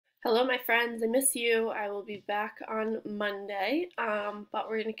Hello, my friends. I miss you. I will be back on Monday, but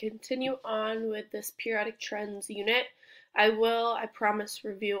we're going to continue on with this periodic trends unit. I promise,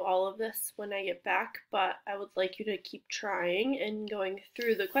 review all of this when I get back, but I would like you to keep trying and going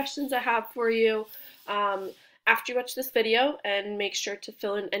through the questions I have for you after you watch this video, and make sure to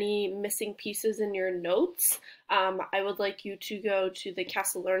fill in any missing pieces in your notes. I would like you to go to the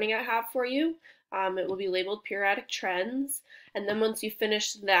CASEL Learning I have for you. It will be labeled periodic trends. And then once you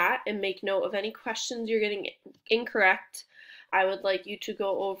finish that and make note of any questions you're getting incorrect, I would like you to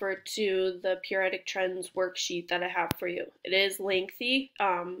go over to the periodic trends worksheet that I have for you. It is lengthy.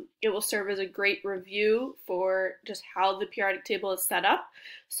 It will serve as a great review for just how the periodic table is set up.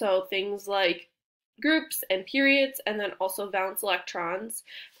 So things like groups and periods, and then also valence electrons,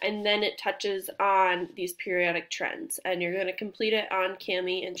 and then it touches on these periodic trends, and you're going to complete it on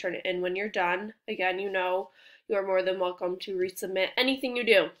Kami and turn it in when you're done. Again, you are more than welcome to resubmit anything you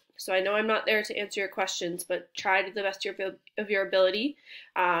do. So I know I'm not there to answer your questions, but try to the best of your ability.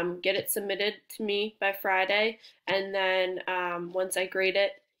 Get it submitted to me by Friday, and then once I grade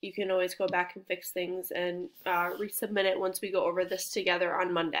it, you can always go back and fix things and resubmit it once we go over this together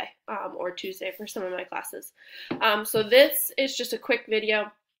on Monday or Tuesday for some of my classes. So this is just a quick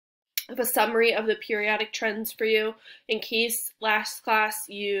video of a summary of the periodic trends for you, in case last class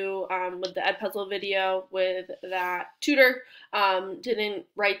you, with the Edpuzzle video with that tutor, didn't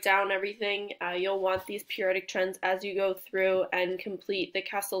write down everything. You'll want these periodic trends as you go through and complete the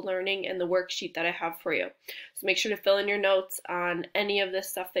CASEL Learning and the worksheet that I have for you. So make sure to fill in your notes on any of this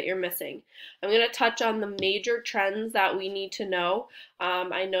stuff that you're missing. I'm going to touch on the major trends that we need to know.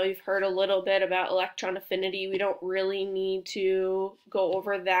 I know you've heard a little bit about electron affinity. We don't really need to go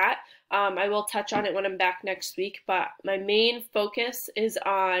over that. I will touch on it when I'm back next week, but my main focus is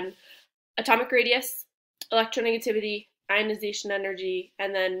on atomic radius, electronegativity, ionization energy,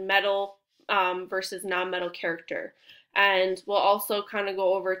 and then metal versus non-metal character. And we'll also kind of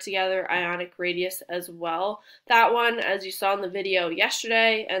go over together ionic radius as well. That one, as you saw in the video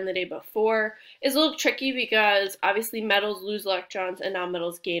yesterday and the day before, is a little tricky because obviously metals lose electrons and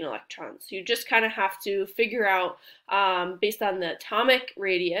non-metals gain electrons. So you just kind of have to figure out, based on the atomic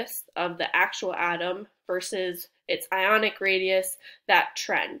radius of the actual atom versus its ionic radius, that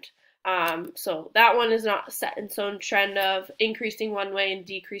trend. So that one is not a set in stone trend of increasing one way and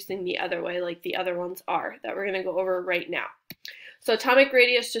decreasing the other way like the other ones are that we're going to go over right now. So atomic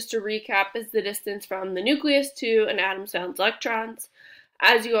radius, just to recap, is the distance from the nucleus to an atom's valence electrons.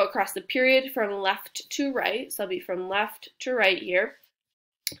 As you go across the period from left to right, so it'll be from left to right here,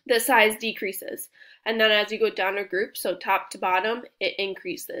 the size decreases. And then as you go down a group, so top to bottom, it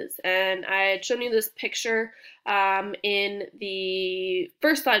increases. And I had shown you this picture in the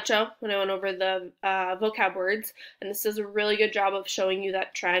first slideshow when I went over the vocab words, and this does a really good job of showing you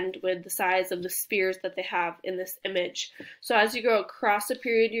that trend with the size of the spheres that they have in this image. So as you go across a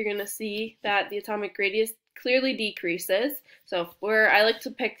period, you're going to see that the atomic radius clearly decreases. So I like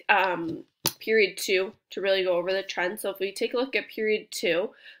to pick period 2 to really go over the trend. So if we take a look at period 2,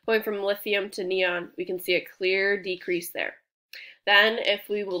 going from lithium to neon, we can see a clear decrease there. Then if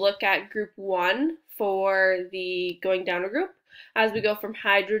we will look at group 1 for the going down a group, as we go from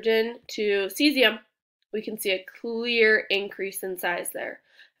hydrogen to cesium, we can see a clear increase in size there.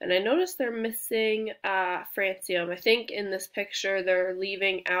 And I noticed they're missing francium. I think in this picture they're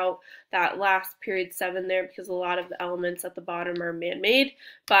leaving out that last period 7 there because a lot of the elements at the bottom are man-made.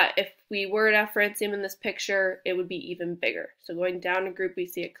 But if we were to have francium in this picture, it would be even bigger. So going down a group, we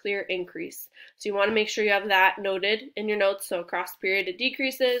see a clear increase. So you want to make sure you have that noted in your notes. So across the period it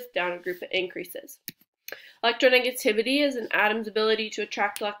decreases, down a group it increases. Electronegativity is an atom's ability to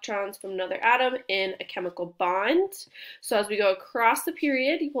attract electrons from another atom in a chemical bond. So as we go across the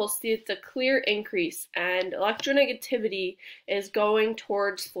period, you will see it's a clear increase, and electronegativity is going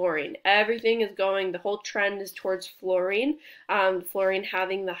towards fluorine. Everything is going, the whole trend is towards fluorine, fluorine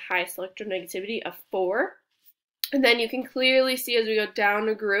having the highest electronegativity of 4. And then you can clearly see as we go down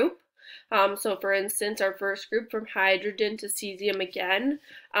a group, so for instance, our first group from hydrogen to cesium again,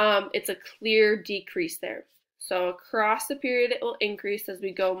 it's a clear decrease there. So across the period, it will increase as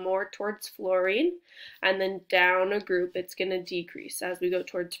we go more towards fluorine, and then down a group, it's going to decrease as we go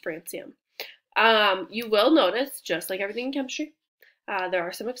towards francium. You will notice, just like everything in chemistry, there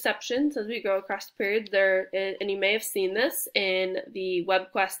are some exceptions as we go across the period. And you may have seen this in the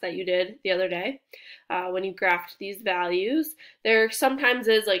web quest that you did the other day when you graphed these values. There sometimes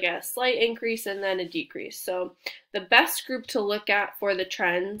is like a slight increase and then a decrease. So the best group to look at for the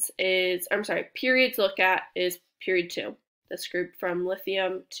trends is, period to look at is period 2. This group from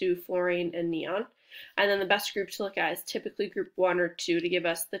lithium to fluorine and neon. And then the best group to look at is typically group 1 or 2 to give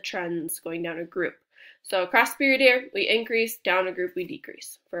us the trends going down a group. So across the period here, we increase, down a group we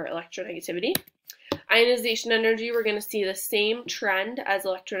decrease for electronegativity. Ionization energy, we're going to see the same trend as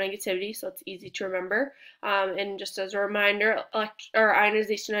electronegativity, so it's easy to remember. And just as a reminder,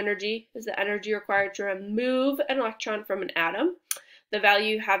 ionization energy is the energy required to remove an electron from an atom. The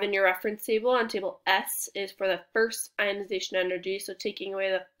value you have in your reference table on table S is for the first ionization energy, so taking away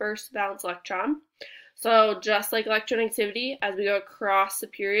the first valence electron. So just like electronegativity, as we go across the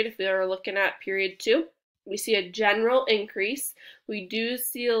period, if we are looking at period 2, we see a general increase. We do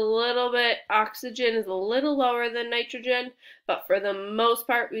see a little bit, oxygen is a little lower than nitrogen, but for the most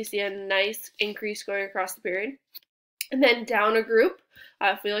part, we see a nice increase going across the period. And then down a group,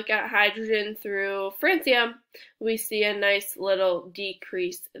 if we look at hydrogen through francium, we see a nice little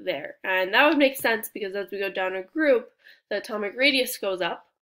decrease there. And that would make sense because as we go down a group, the atomic radius goes up,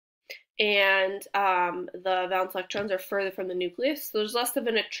 and the valence electrons are further from the nucleus, so there's less of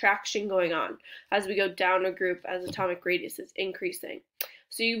an attraction going on as we go down a group as atomic radius is increasing.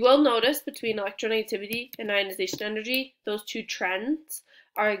 So you will notice between electronegativity and ionization energy, those two trends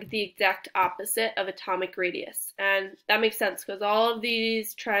are the exact opposite of atomic radius. And that makes sense because all of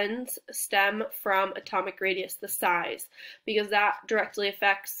these trends stem from atomic radius, the size, because that directly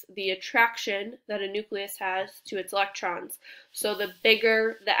affects the attraction that a nucleus has to its electrons. So the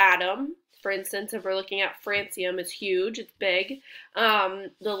bigger the atom, for instance, if we're looking at francium, it's huge, it's big,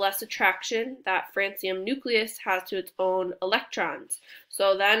 the less attraction that francium nucleus has to its own electrons.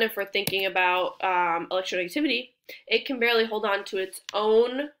 So then if we're thinking about electronegativity, it can barely hold on to its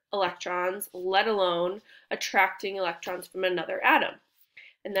own electrons, let alone attracting electrons from another atom.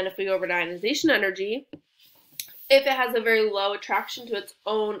 And then if we go over to ionization energy, if it has a very low attraction to its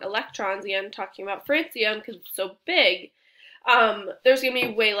own electrons, again, talking about francium because it's so big, there's going to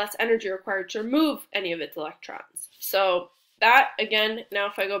be way less energy required to remove any of its electrons. So that, again, now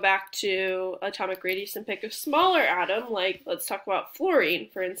if I go back to atomic radius and pick a smaller atom, like let's talk about fluorine,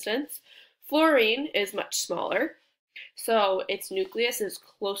 for instance. Fluorine is much smaller, so its nucleus is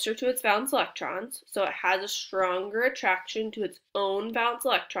closer to its valence electrons, so it has a stronger attraction to its own valence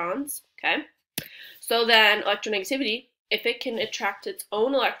electrons, okay? So then electronegativity, if it can attract its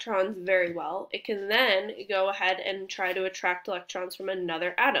own electrons very well, it can then go ahead and try to attract electrons from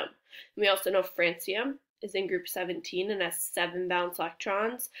another atom. And we also know francium is in group 17 and has 7 valence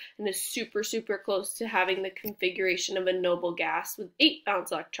electrons and is super, super close to having the configuration of a noble gas with 8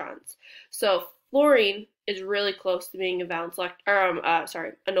 valence electrons. So fluorine is really close to being a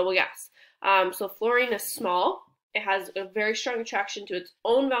a noble gas. So fluorine is small. It has a very strong attraction to its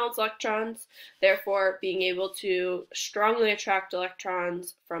own valence electrons, therefore being able to strongly attract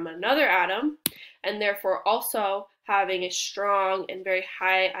electrons from another atom, and therefore also having a strong and very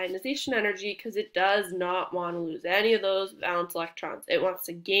high ionization energy because it does not want to lose any of those valence electrons. It wants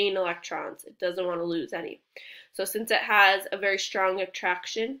to gain electrons. It doesn't want to lose any. So since it has a very strong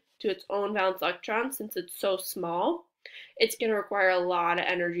attraction to its own valence electrons, since it's so small, it's going to require a lot of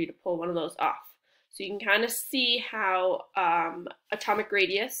energy to pull one of those off. So you can kind of see how atomic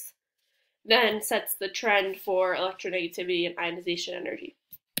radius then sets the trend for electronegativity and ionization energy.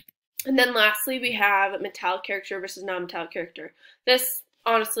 And then lastly, we have metallic character versus non-metallic character. This,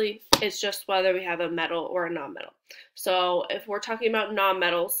 honestly, is just whether we have a metal or a non-metal. So if we're talking about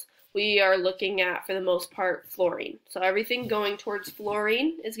non-metals, we are looking at, for the most part, fluorine. So everything going towards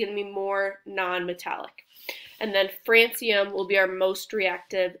fluorine is going to be more non-metallic. And then francium will be our most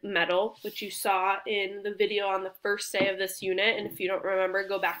reactive metal, which you saw in the video on the first day of this unit. And if you don't remember,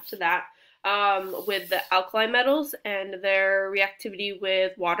 go back to that with the alkali metals and their reactivity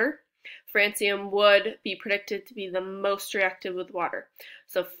with water. Francium would be predicted to be the most reactive with water.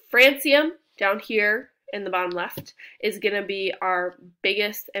 So francium, down here in the bottom left, is going to be our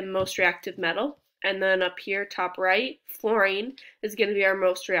biggest and most reactive metal. And then up here, top right, fluorine is going to be our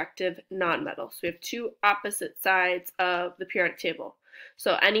most reactive non-metal. So we have two opposite sides of the periodic table.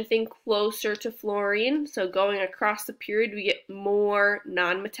 So anything closer to fluorine, so going across the period, we get more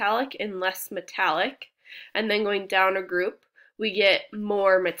non-metallic and less metallic. And then going down a group, we get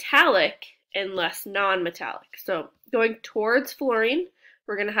more metallic and less non-metallic. So going towards fluorine,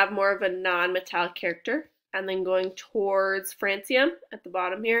 we're going to have more of a non-metallic character. And then going towards francium at the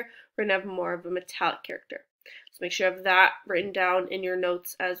bottom here, we're going to have more of a metallic character. So make sure you have that written down in your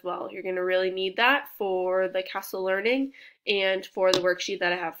notes as well. You're going to really need that for the CASEL Learning and for the worksheet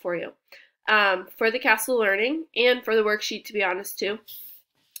that I have for you. For the CASEL Learning and for the worksheet, to be honest too,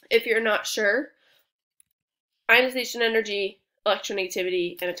 if you're not sure, ionization energy,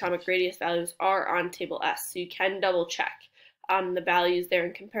 electronegativity, and atomic radius values are on table S, so you can double check. the values there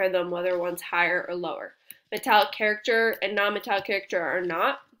and compare them whether one's higher or lower. Metallic character and non-metallic character are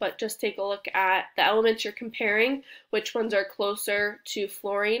not, but just take a look at the elements you're comparing, which ones are closer to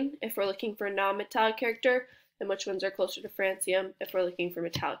fluorine if we're looking for non-metallic character, and which ones are closer to francium if we're looking for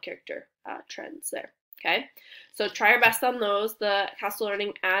metallic character trends there. Okay, so try your best on those. The CASEL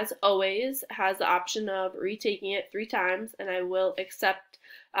Learning, as always, has the option of retaking it 3 times, and I will accept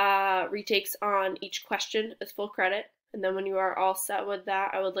retakes on each question as full credit. And then when you are all set with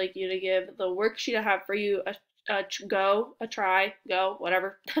that, I would like you to give the worksheet I have for you a try,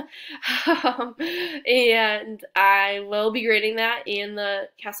 whatever. And I will be grading that in the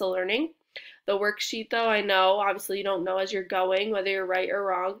CASEL Learning. The worksheet, though, I know obviously you don't know as you're going whether you're right or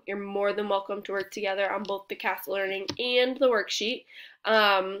wrong. You're more than welcome to work together on both the CASEL Learning and the worksheet.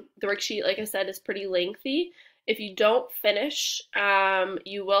 The worksheet, like I said, is pretty lengthy. If you don't finish,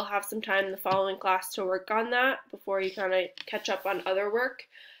 you will have some time in the following class to work on that before you kind of catch up on other work.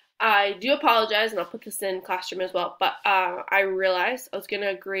 I do apologize, and I'll put this in classroom as well, but I realized I was going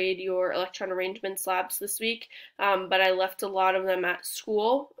to grade your electron arrangement slabs this week, but I left a lot of them at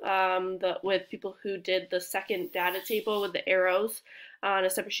school with people who did the second data table with the arrows on a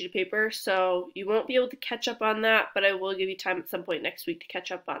separate sheet of paper, so you won't be able to catch up on that, but I will give you time at some point next week to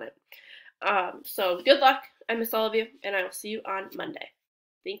catch up on it. So good luck. I miss all of you, and I will see you on Monday.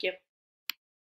 Thank you.